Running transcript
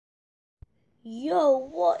Yo,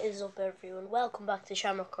 what is up everyone? Welcome back to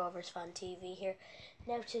Shamrock Rovers Fan TV here.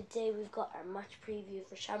 Now today we've got our match preview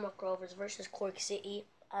for Shamrock Rovers versus Cork City,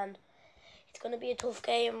 and it's going to be a tough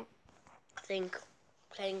game. I think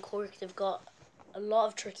playing Cork, they've got a lot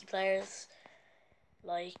of tricky players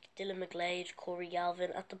like Dylan McGlade, Corey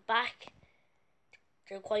Galvin. At the back,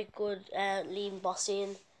 they're quite good. Liam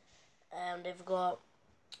Bossin, they've got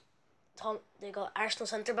Arsenal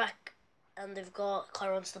centre back, and they've got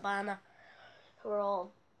Kyron Stabana, who are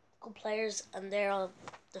all good players, and they're all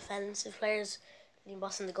defensive players. Liam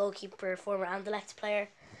Bossin, the goalkeeper, former Anderlecht player.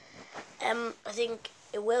 I think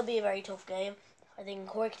it will be a very tough game. I think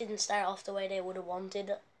Cork didn't start off the way they would have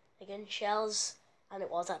wanted against Shells, and it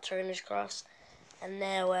was at Turner's Cross. And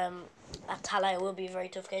now at Tala, it will be a very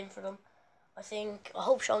tough game for them. I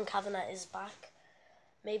hope Sean Kavanagh is back,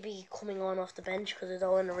 maybe coming on off the bench, because I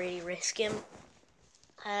don't want to really risk him.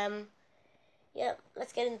 Yeah,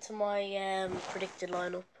 let's get into my predicted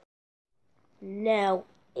lineup. Now,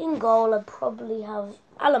 in goal, I probably have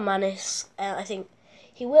Alamanis. I think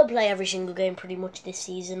he will play every single game pretty much this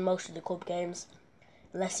season, most of the cup games,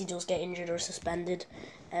 unless he does get injured or suspended.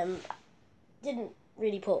 Didn't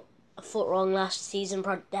really put a foot wrong last season,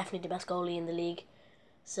 definitely the best goalie in the league.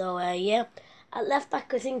 So, yeah. At left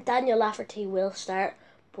back, I think Daniel Lafferty will start,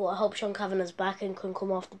 but I hope Sean Kavanagh's back and can come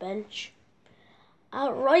off the bench.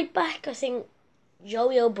 At right back, I think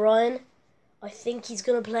Joey O'Brien, I think he's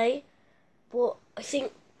going to play, but I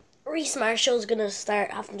think Reece Marshall's going to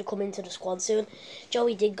start having to come into the squad soon.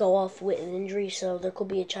 Joey did go off with an injury, so there could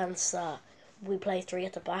be a chance that we play three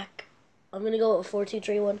at the back. I'm going to go with a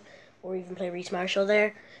 4-2-3-1, or even play Reece Marshall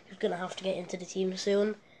there. He's going to have to get into the team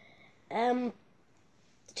soon. The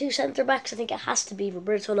two centre-backs, I think it has to be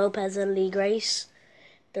Roberto Lopez and Lee Grace.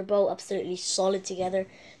 They're both absolutely solid together.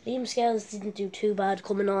 Liam Scales didn't do too bad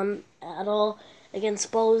coming on at all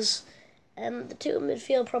against Bows. The two in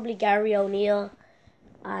midfield, probably Gary O'Neill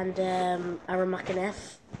and Aaron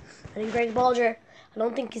McInnes. I think Greg Bolger, I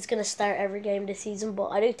don't think he's going to start every game this season, but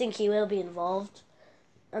I do think he will be involved.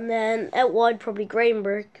 And then out wide, probably Graham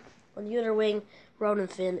Burke. On the other wing, Ronan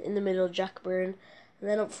Finn. In the middle, Jack Byrne. And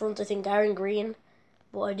then up front, I think Aaron Green.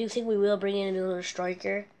 But I do think we will bring in another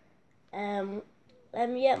striker.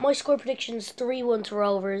 Yeah, my score prediction is 3-1 to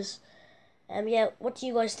Rovers. Yeah, what do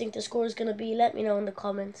you guys think the score is going to be? Let me know in the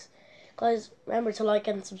comments. Guys, remember to like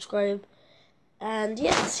and subscribe. And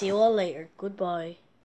yeah, see you all later. Goodbye.